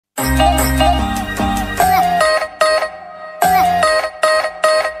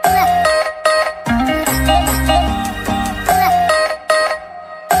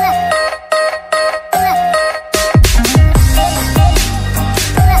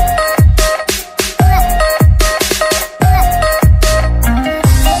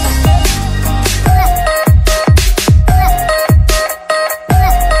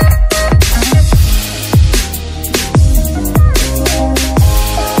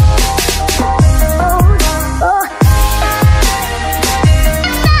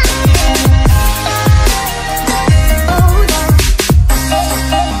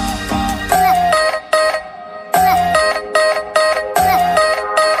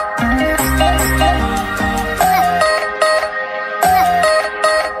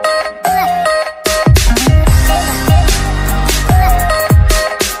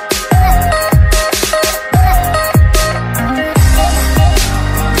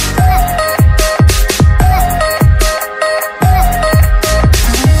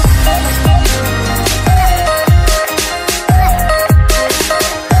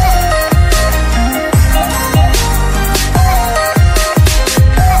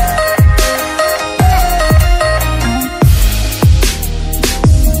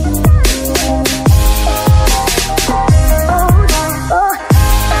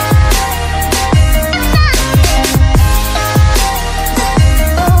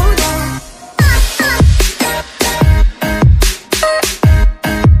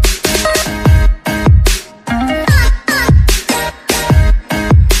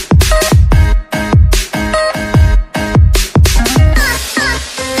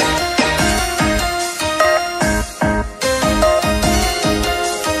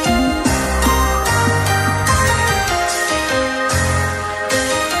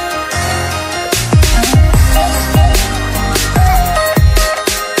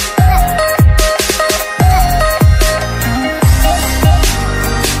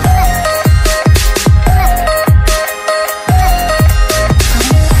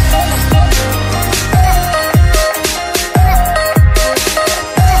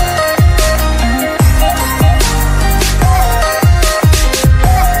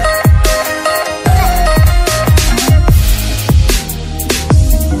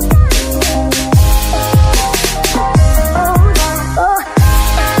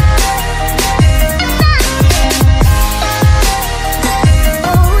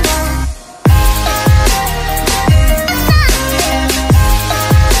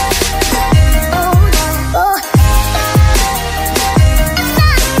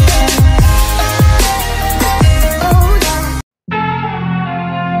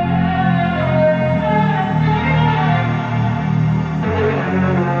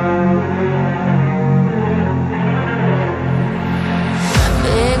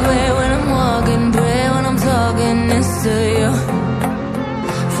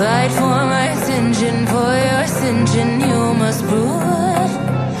Fight for my attention, for your ascension, you must prove.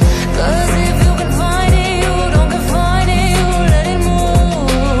 'Cause if you can find it, you don't confine it, you let it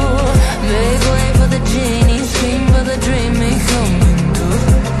move. Make way for the genie, scream for the dream, may come true.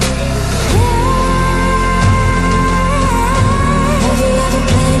 Have you ever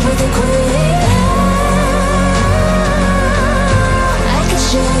played with a queen? I can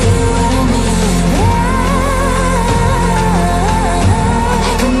show you what I mean.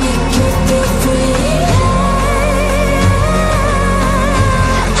 I can make you feel free.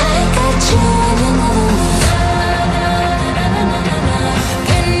 I got you in another me.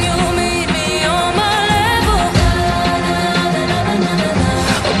 Can you meet me on my level?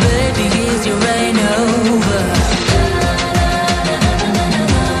 Oh baby, is your reign over?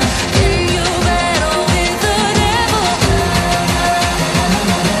 Can you battle with the devil?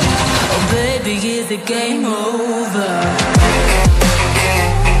 Oh baby, is the game over?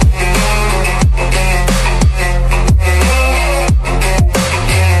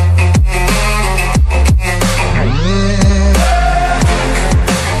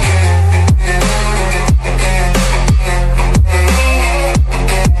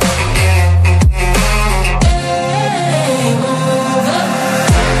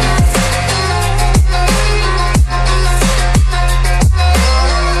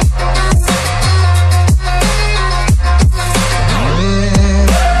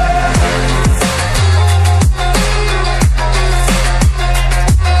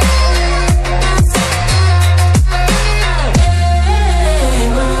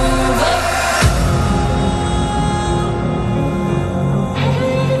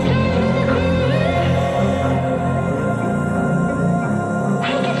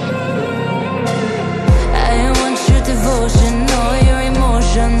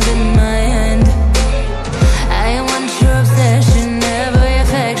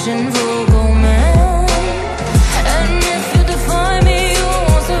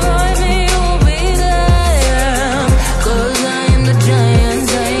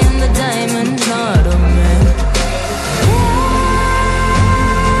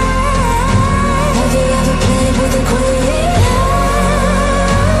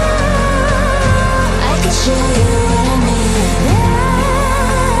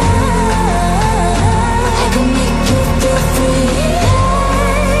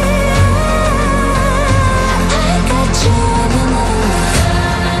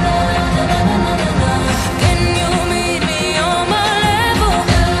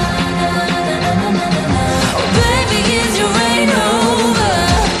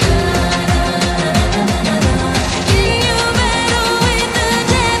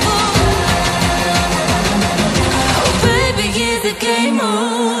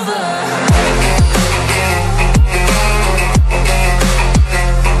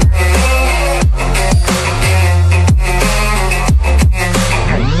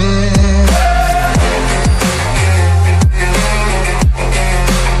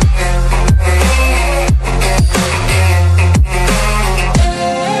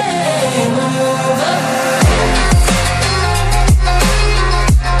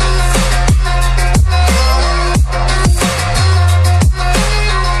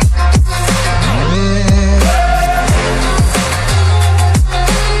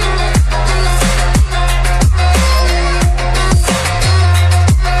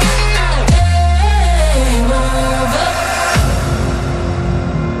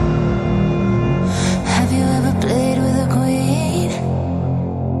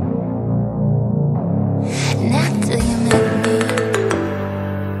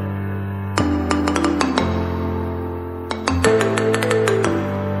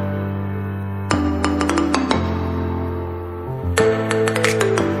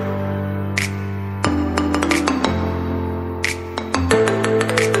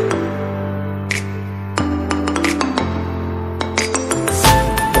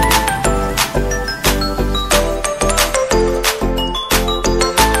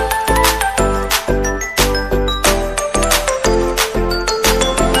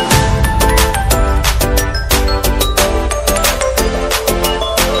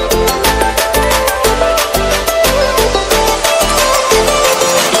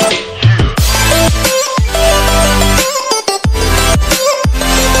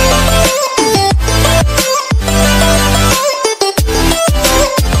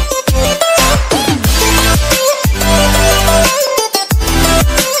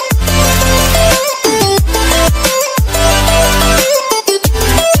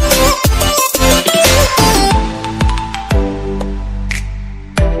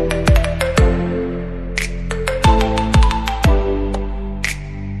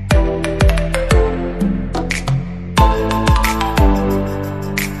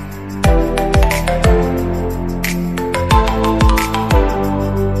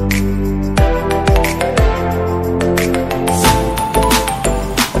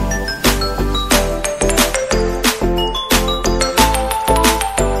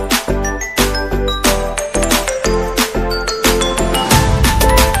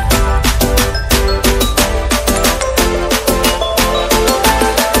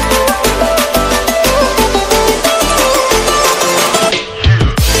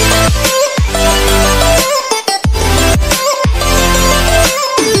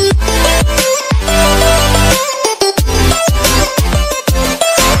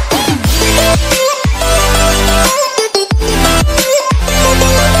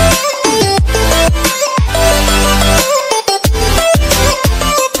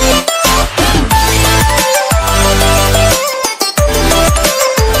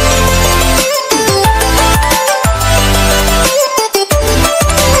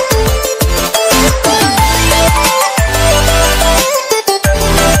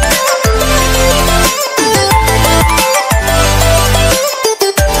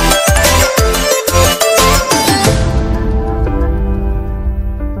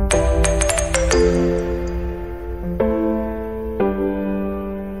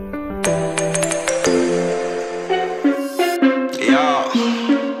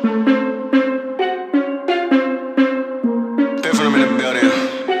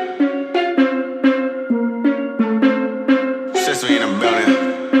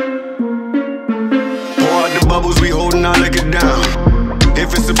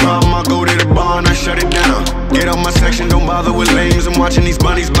 watching these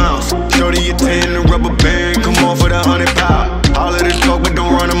bunnies bounce. Shorty a 10, the rubber band, come off with 100 pound. All of the talk, but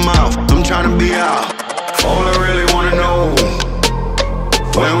don't run them out. I'm tryna be out. All I really wanna know,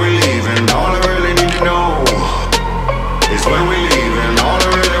 when we leaving. All I really need to know is when we leaving. All I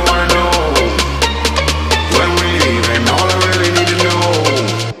really wanna know, when we leaving. All I really need to know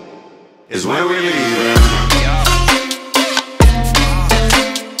is when we leaving.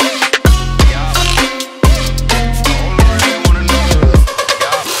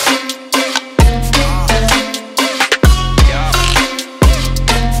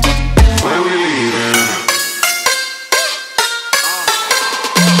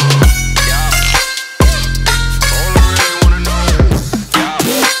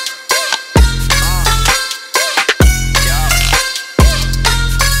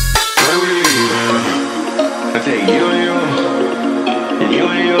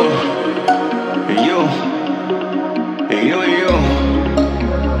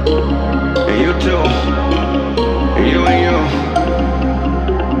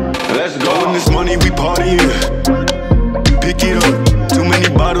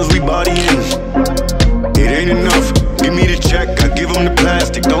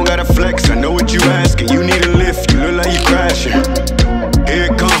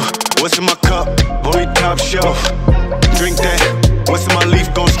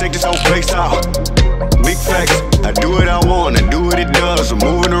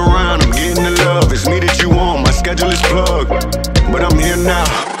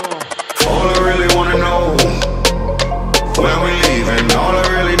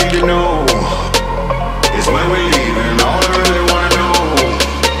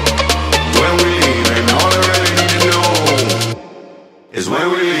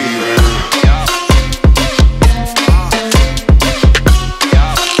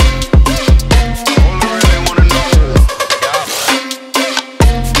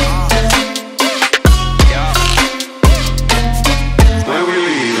 When we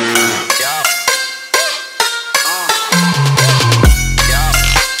leave.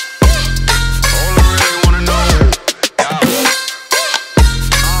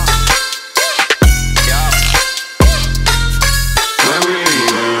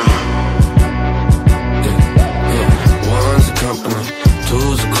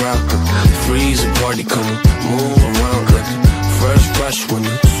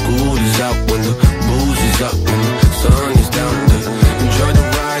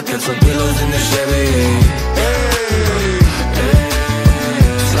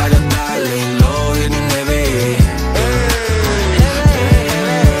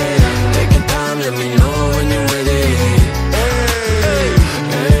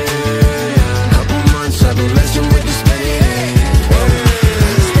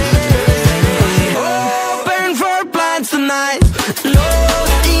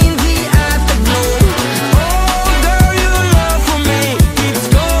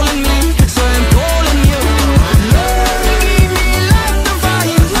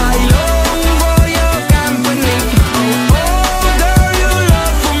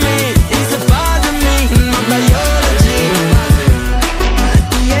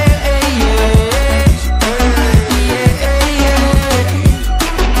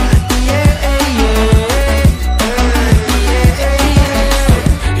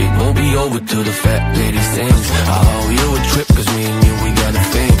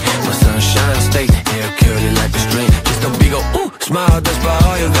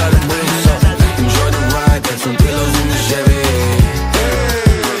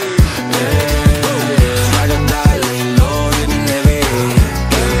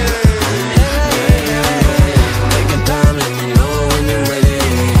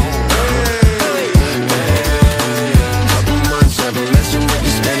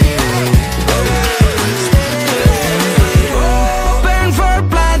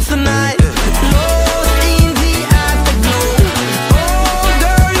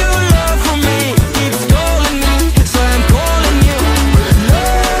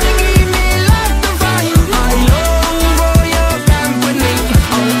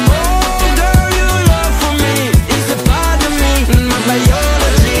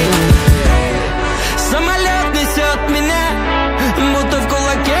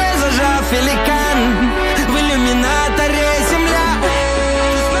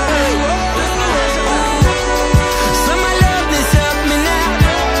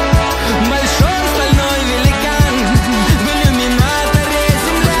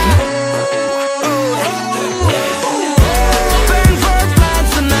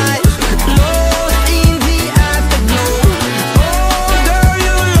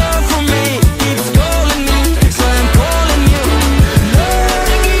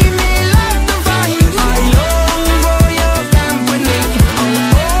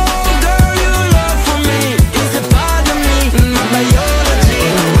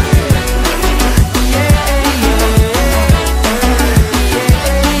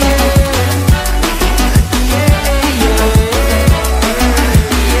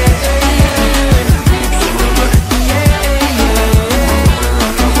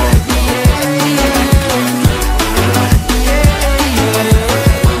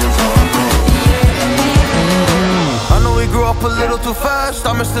 past.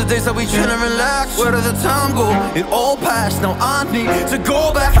 I miss the days that we chill and relax. Where did the time go? It all passed, now I need to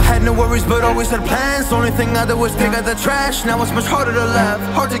go back. I had no worries but always had plans. The only thing I did was dig out the trash. Now it's much harder to laugh,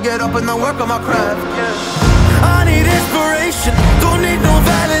 hard to get up and then work on my craft. I need inspiration, don't need no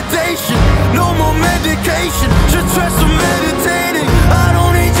validation. No more medication, just try some meditating. I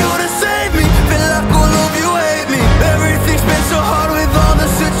don't need you to save me, feel like all of you hate me. Everything's been so hard with all the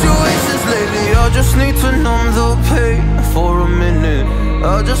situations lately. I just need to numb the pain for a minute.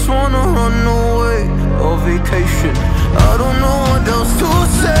 I just wanna run away on vacation. I don't know what else to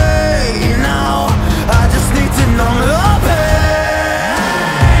say now. I just need to numb the pain.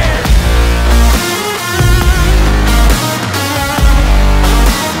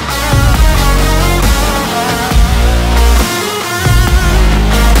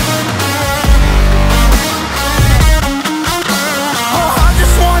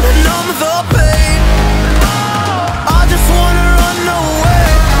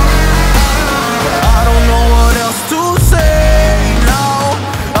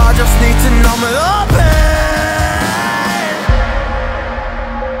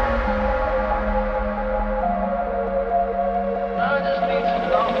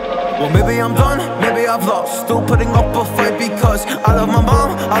 Well, maybe I'm done, maybe I've lost. Still putting up a fight because I love my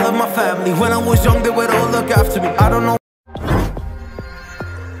mom, I love my family. When I was young, they would all look after me. I don't know